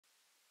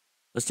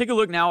Let's take a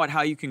look now at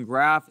how you can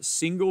graph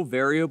single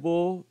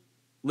variable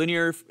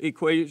linear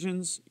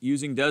equations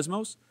using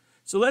Desmos.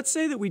 So let's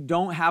say that we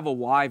don't have a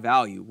y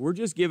value. We're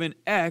just given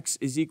x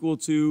is equal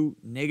to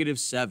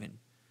 -7.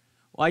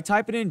 Well, I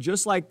type it in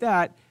just like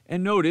that,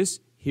 and notice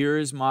here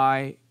is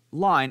my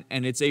line,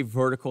 and it's a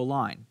vertical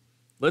line.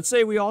 Let's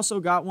say we also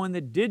got one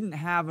that didn't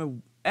have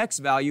an x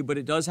value, but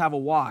it does have a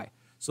y.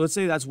 So let's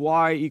say that's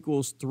y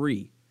equals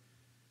 3.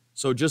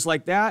 So just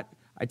like that,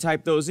 I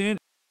type those in,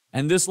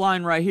 and this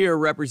line right here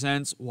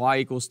represents y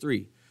equals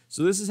 3.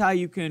 So this is how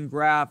you can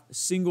graph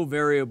single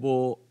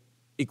variable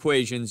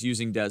equations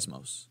using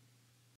Desmos.